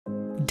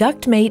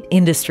Ductmate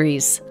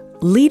Industries,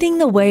 leading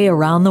the way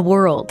around the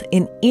world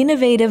in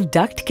innovative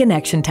duct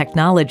connection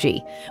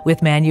technology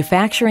with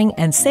manufacturing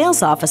and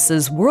sales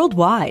offices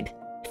worldwide,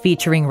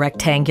 featuring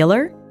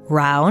rectangular,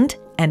 round,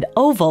 and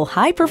oval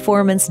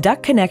high-performance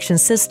duct connection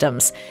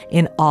systems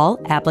in all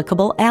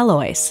applicable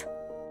alloys.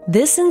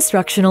 This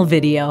instructional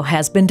video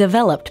has been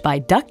developed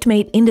by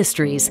Ductmate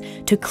Industries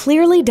to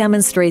clearly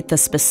demonstrate the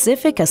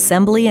specific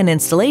assembly and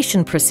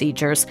installation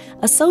procedures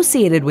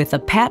associated with the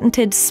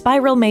patented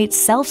Spiralmate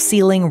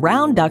self-sealing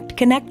round duct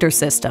connector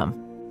system.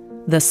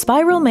 The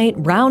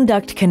Spiralmate round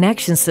duct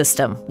connection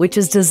system, which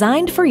is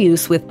designed for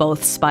use with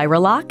both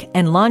Spiralock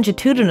and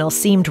longitudinal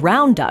seamed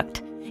round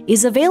duct,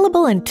 is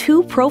available in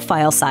 2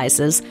 profile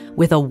sizes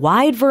with a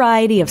wide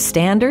variety of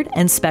standard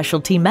and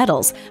specialty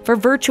metals for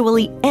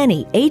virtually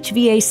any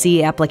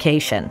HVAC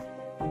application.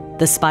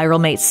 The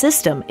Spiralmate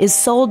system is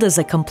sold as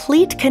a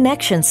complete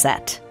connection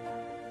set.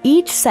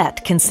 Each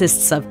set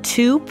consists of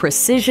 2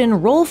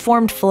 precision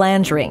roll-formed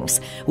flange rings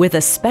with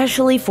a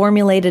specially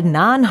formulated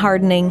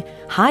non-hardening,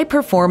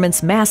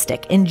 high-performance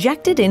mastic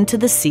injected into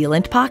the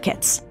sealant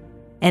pockets.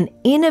 An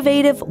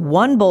innovative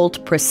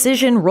 1-bolt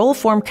precision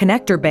roll-form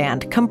connector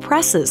band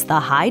compresses the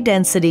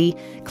high-density,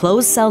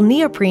 closed-cell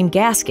neoprene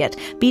gasket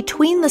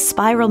between the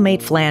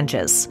Spiralmate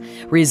flanges,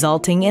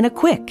 resulting in a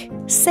quick,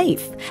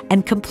 safe,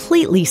 and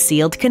completely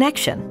sealed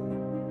connection.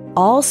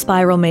 All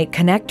Spiralmate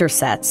connector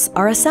sets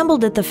are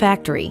assembled at the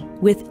factory,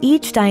 with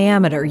each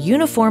diameter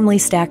uniformly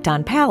stacked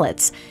on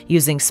pallets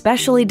using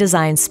specially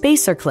designed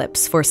spacer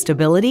clips for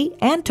stability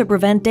and to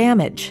prevent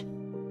damage.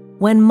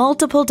 When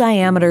multiple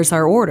diameters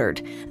are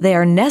ordered, they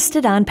are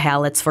nested on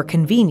pallets for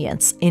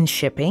convenience in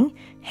shipping,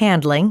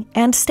 handling,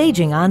 and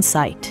staging on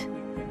site.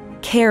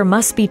 Care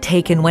must be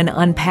taken when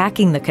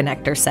unpacking the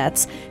connector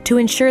sets to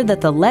ensure that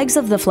the legs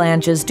of the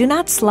flanges do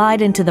not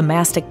slide into the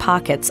mastic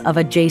pockets of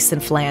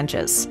adjacent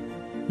flanges.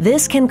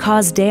 This can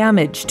cause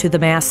damage to the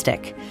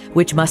mastic,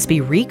 which must be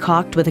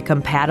recaulked with a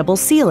compatible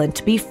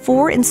sealant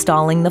before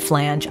installing the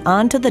flange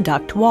onto the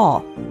duct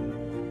wall.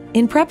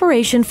 In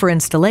preparation for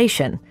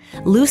installation,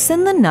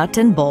 loosen the nut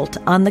and bolt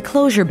on the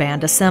closure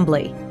band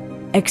assembly.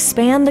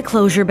 Expand the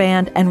closure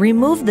band and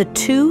remove the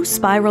 2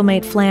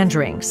 Spiralmate flange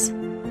rings.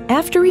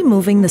 After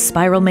removing the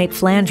Spiralmate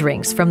flange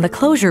rings from the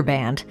closure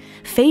band,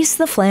 face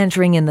the flange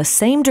ring in the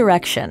same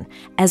direction,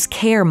 as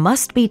care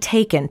must be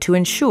taken to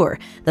ensure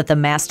that the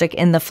mastic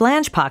in the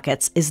flange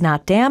pockets is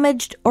not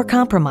damaged or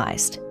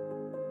compromised.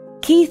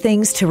 Key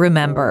things to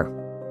remember.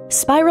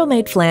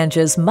 Spiralmate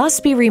flanges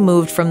must be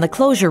removed from the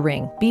closure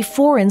ring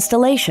before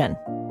installation.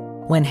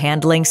 When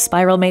handling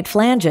Spiralmate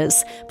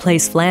flanges,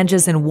 place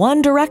flanges in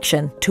one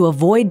direction to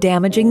avoid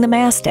damaging the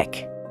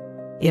mastic.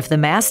 If the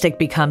mastic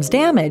becomes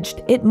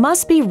damaged, it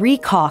must be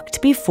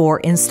recaulked before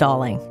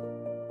installing.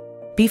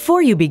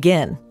 Before you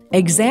begin,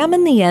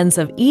 examine the ends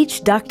of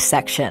each duct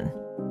section.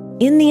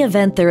 In the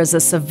event there is a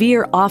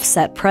severe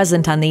offset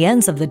present on the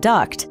ends of the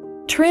duct,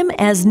 trim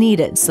as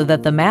needed so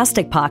that the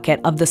mastic pocket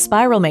of the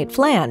Spiralmate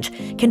flange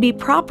can be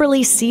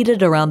properly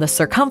seated around the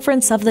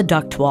circumference of the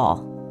duct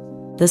wall.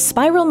 The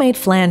Spiralmate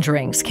flange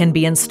rings can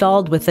be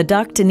installed with the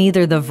duct in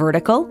either the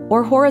vertical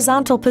or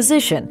horizontal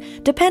position,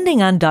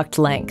 depending on duct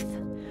length.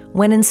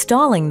 When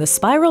installing the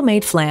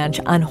Spiralmate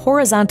flange on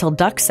horizontal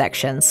duct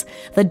sections,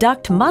 the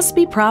duct must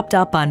be propped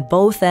up on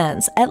both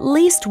ends at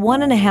least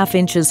 1.5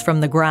 inches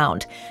from the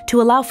ground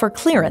to allow for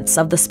clearance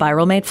of the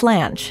Spiralmate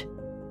flange.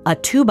 A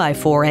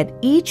 2x4 at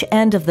each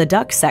end of the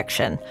duct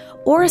section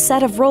or a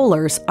set of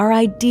rollers are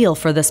ideal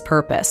for this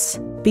purpose.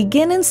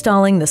 Begin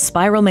installing the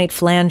Spiralmate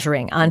flange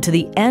ring onto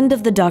the end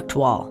of the duct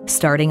wall,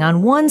 starting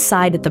on one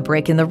side at the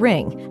break in the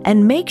ring,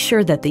 and make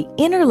sure that the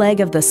inner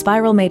leg of the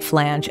Spiralmate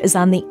flange is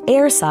on the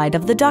air side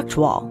of the duct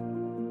wall.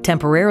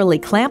 Temporarily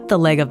clamp the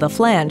leg of the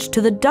flange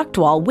to the duct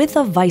wall with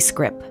a vice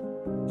grip.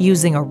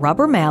 Using a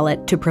rubber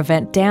mallet to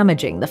prevent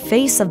damaging the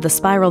face of the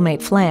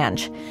Spiralmate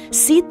flange,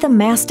 seat the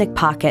mastic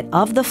pocket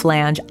of the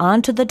flange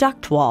onto the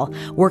duct wall,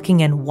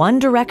 working in one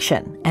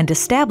direction and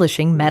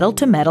establishing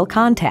metal-to-metal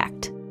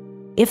contact.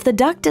 If the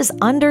duct is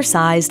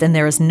undersized and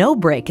there is no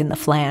break in the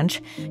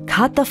flange,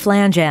 cut the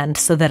flange end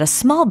so that a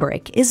small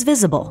break is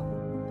visible.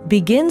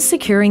 Begin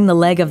securing the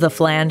leg of the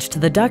flange to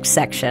the duct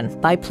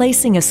section by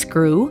placing a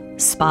screw,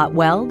 spot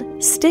weld,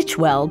 stitch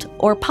weld,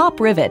 or pop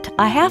rivet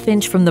a 1/2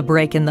 inch from the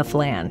break in the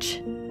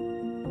flange.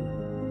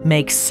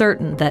 Make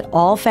certain that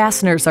all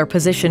fasteners are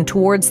positioned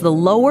towards the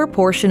lower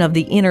portion of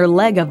the inner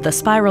leg of the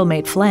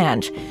Spiralmate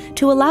flange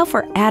to allow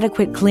for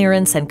adequate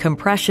clearance and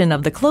compression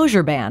of the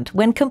closure band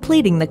when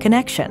completing the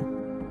connection.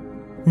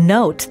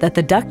 Note that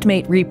the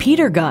Ductmate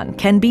repeater gun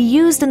can be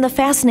used in the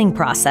fastening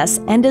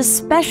process and is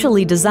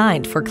specially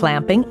designed for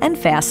clamping and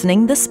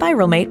fastening the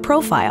Spiralmate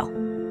profile.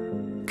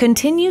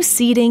 Continue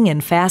seating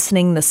and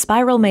fastening the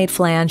Spiralmate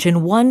flange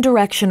in one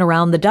direction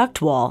around the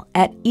duct wall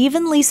at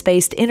evenly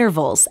spaced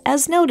intervals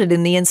as noted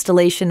in the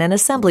installation and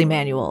assembly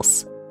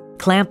manuals.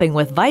 Clamping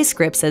with vice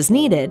grips as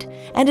needed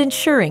and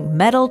ensuring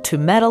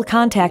metal-to-metal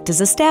contact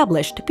is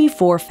established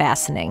before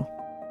fastening.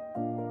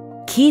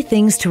 Key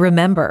things to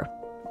remember.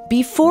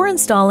 Before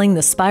installing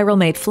the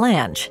Spiralmate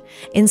flange,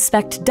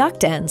 inspect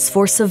duct ends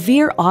for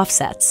severe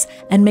offsets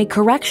and make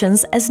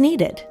corrections as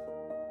needed.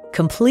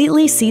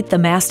 Completely seat the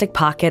mastic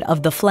pocket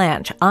of the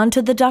flange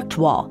onto the duct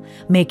wall,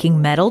 making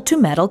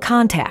metal-to-metal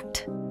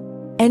contact.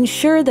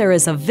 Ensure there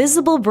is a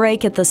visible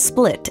break at the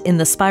split in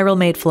the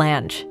Spiralmate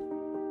flange.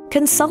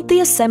 Consult the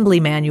assembly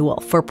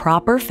manual for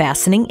proper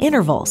fastening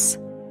intervals.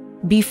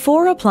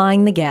 Before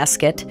applying the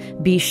gasket,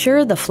 be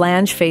sure the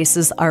flange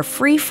faces are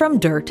free from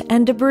dirt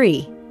and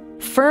debris.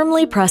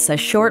 Firmly press a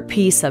short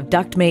piece of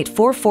Ductmate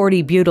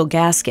 440 butyl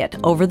gasket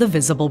over the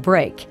visible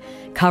break,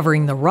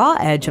 covering the raw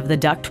edge of the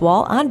duct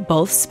wall on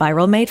both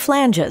Spiralmate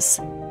flanges.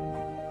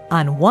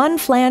 On one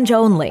flange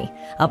only,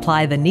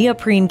 apply the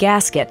neoprene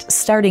gasket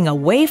starting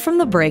away from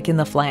the break in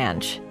the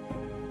flange.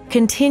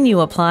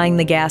 Continue applying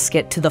the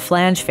gasket to the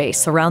flange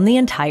face around the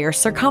entire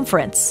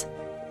circumference.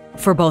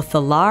 For both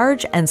the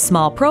large and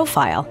small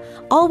profile,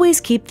 always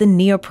keep the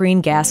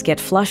neoprene gasket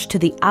flush to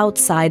the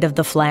outside of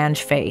the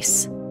flange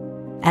face.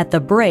 At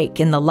the break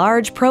in the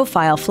large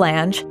profile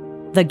flange,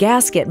 the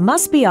gasket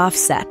must be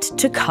offset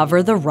to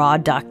cover the raw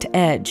duct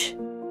edge.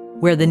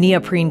 Where the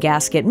neoprene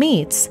gasket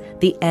meets,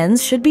 the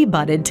ends should be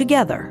butted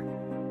together.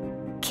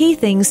 Key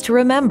things to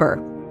remember.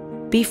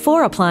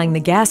 Before applying the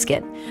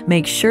gasket,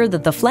 make sure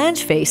that the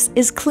flange face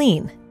is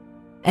clean.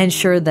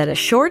 Ensure that a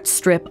short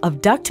strip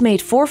of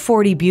Ductmate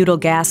 440 butyl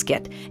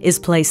gasket is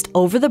placed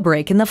over the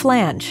break in the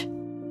flange.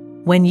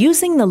 When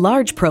using the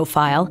large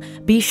profile,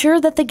 be sure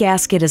that the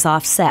gasket is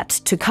offset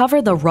to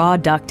cover the raw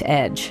duct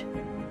edge.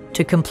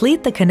 To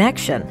complete the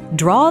connection,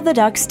 draw the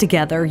ducts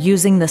together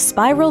using the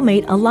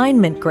Spiralmate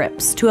alignment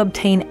grips to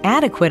obtain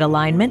adequate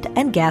alignment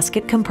and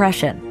gasket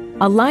compression.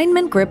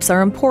 Alignment grips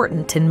are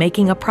important in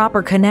making a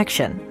proper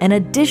connection, and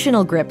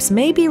additional grips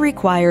may be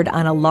required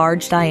on a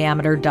large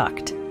diameter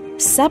duct.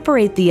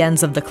 Separate the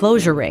ends of the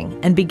closure ring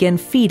and begin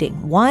feeding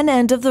one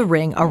end of the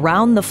ring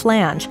around the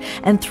flange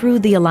and through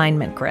the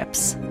alignment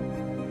grips.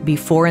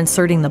 Before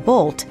inserting the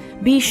bolt,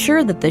 be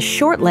sure that the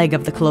short leg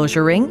of the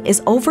closure ring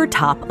is over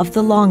top of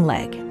the long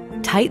leg.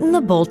 Tighten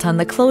the bolt on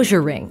the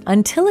closure ring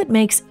until it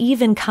makes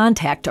even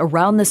contact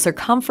around the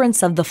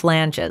circumference of the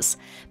flanges,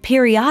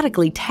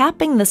 periodically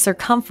tapping the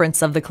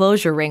circumference of the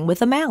closure ring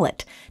with a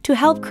mallet to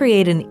help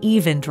create an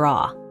even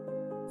draw.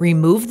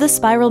 Remove the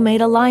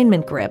Spiralmate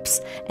alignment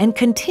grips and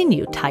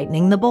continue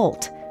tightening the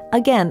bolt,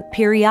 again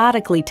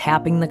periodically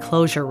tapping the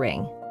closure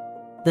ring.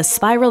 The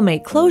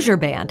Spiralmate closure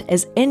band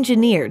is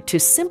engineered to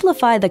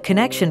simplify the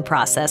connection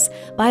process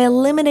by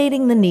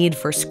eliminating the need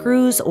for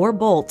screws or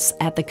bolts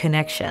at the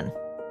connection.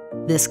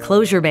 This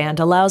closure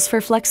band allows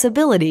for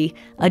flexibility,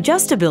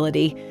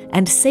 adjustability,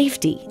 and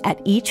safety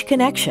at each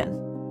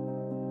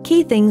connection.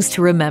 Key things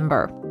to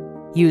remember.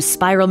 Use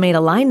Spiralmate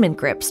alignment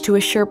grips to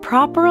assure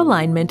proper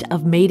alignment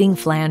of mating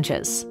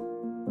flanges.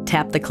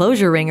 Tap the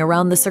closure ring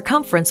around the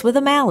circumference with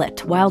a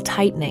mallet while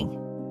tightening.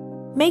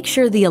 Make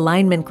sure the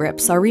alignment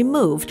grips are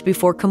removed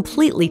before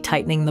completely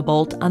tightening the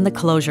bolt on the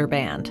closure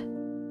band.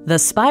 The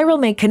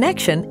Spiralmate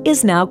connection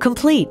is now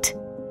complete.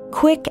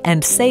 Quick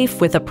and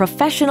safe with a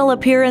professional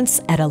appearance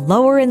at a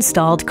lower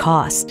installed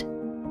cost.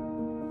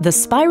 The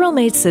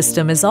Spiralmate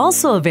system is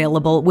also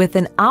available with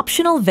an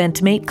optional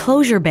Ventmate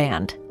closure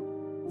band.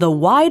 The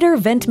wider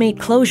Ventmate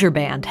closure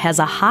band has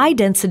a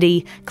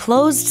high-density,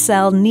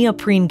 closed-cell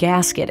neoprene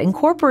gasket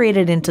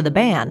incorporated into the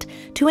band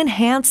to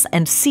enhance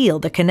and seal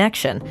the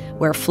connection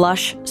where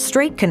flush,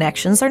 straight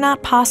connections are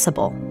not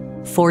possible.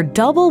 For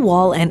double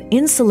wall and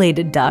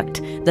insulated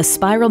duct, the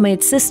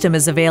Spiralmate system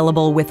is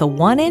available with a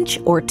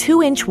 1-inch or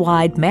 2-inch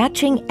wide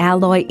matching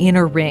alloy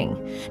inner ring,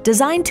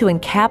 designed to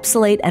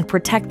encapsulate and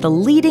protect the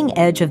leading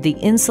edge of the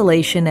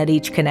insulation at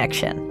each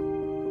connection.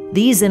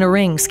 These inner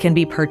rings can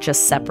be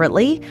purchased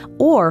separately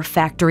or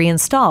factory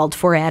installed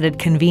for added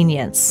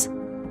convenience.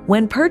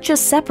 When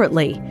purchased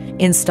separately,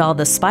 install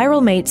the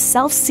Spiralmate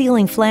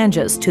self-sealing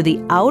flanges to the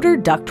outer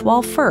duct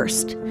wall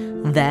first.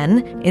 Then,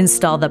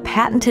 install the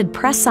patented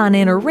press-on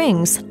inner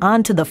rings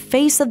onto the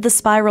face of the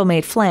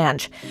Spiralmate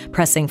flange,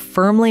 pressing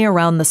firmly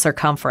around the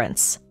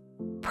circumference.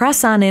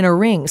 Press-on inner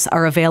rings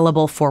are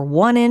available for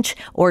 1-inch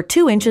or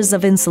 2 inches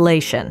of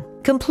insulation.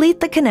 Complete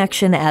the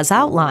connection as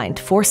outlined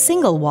for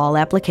single-wall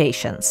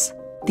applications.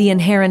 The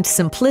inherent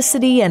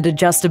simplicity and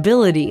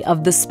adjustability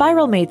of the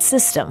Spiralmate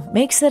system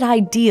makes it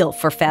ideal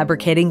for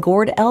fabricating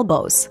gourd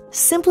elbows.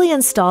 Simply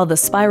install the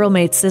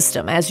Spiralmate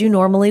system as you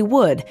normally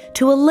would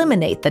to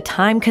eliminate the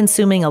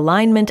time-consuming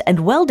alignment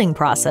and welding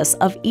process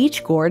of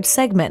each gourd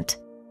segment.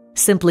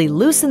 Simply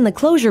loosen the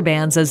closure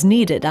bands as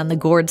needed on the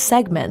gourd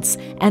segments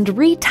and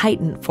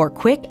re-tighten for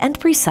quick and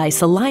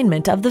precise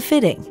alignment of the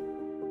fitting.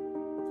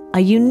 A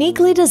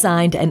uniquely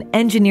designed and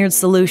engineered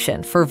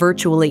solution for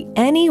virtually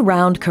any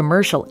round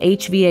commercial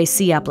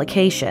HVAC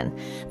application,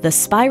 the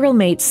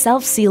Spiralmate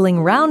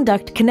self-sealing round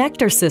duct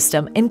connector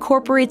system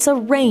incorporates a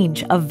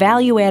range of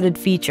value-added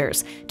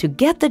features to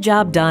get the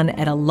job done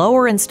at a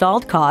lower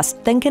installed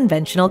cost than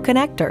conventional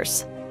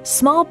connectors.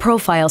 Small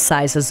profile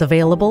sizes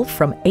available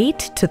from 8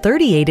 to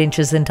 38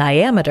 inches in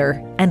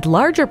diameter, and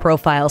larger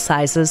profile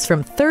sizes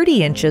from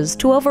 30 inches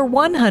to over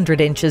 100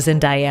 inches in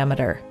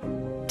diameter.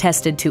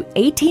 tested to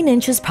 18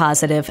 inches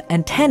positive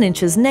and 10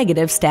 inches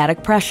negative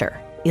static pressure,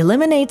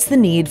 eliminates the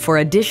need for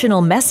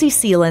additional messy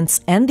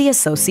sealants and the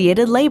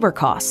associated labor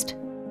cost.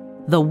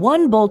 The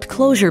one-bolt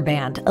closure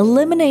band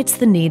eliminates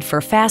the need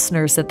for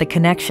fasteners at the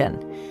connection,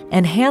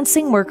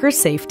 enhancing worker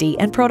safety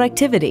and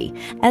productivity,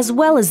 as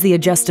well as the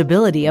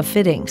adjustability of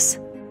fittings.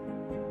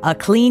 A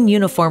clean,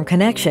 uniform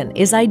connection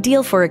is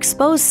ideal for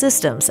exposed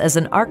systems as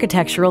an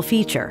architectural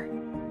feature.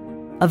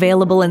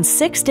 Available in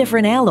 6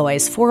 different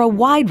alloys for a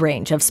wide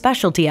range of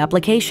specialty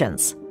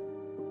applications.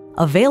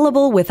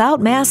 Available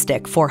without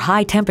mastic for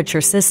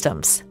high-temperature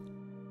systems.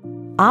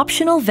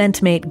 Optional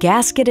Ventmate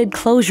gasketed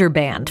closure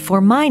band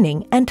for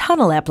mining and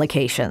tunnel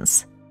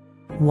applications.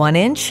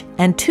 1-inch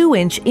and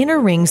 2-inch inner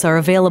rings are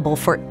available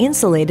for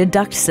insulated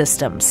duct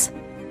systems.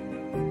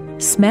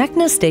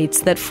 SMACNA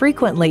states that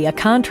frequently a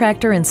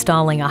contractor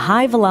installing a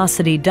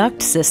high-velocity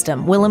duct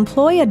system will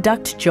employ a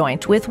duct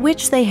joint with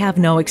which they have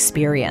no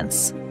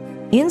experience.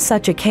 In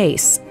such a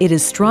case, it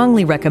is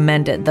strongly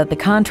recommended that the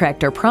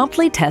contractor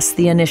promptly test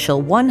the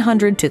initial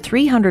 100 to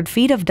 300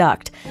 feet of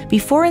duct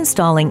before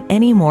installing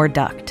any more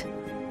duct.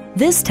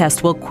 This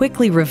test will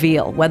quickly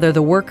reveal whether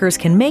the workers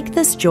can make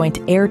this joint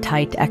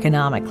airtight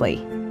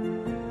economically.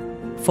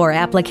 For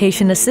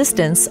application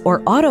assistance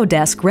or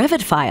Autodesk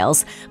Revit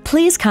files,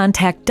 please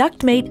contact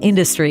Ductmate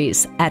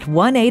Industries at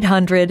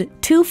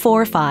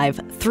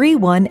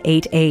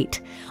 1-800-245-3188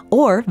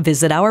 or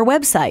visit our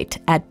website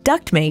at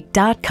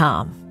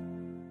ductmate.com.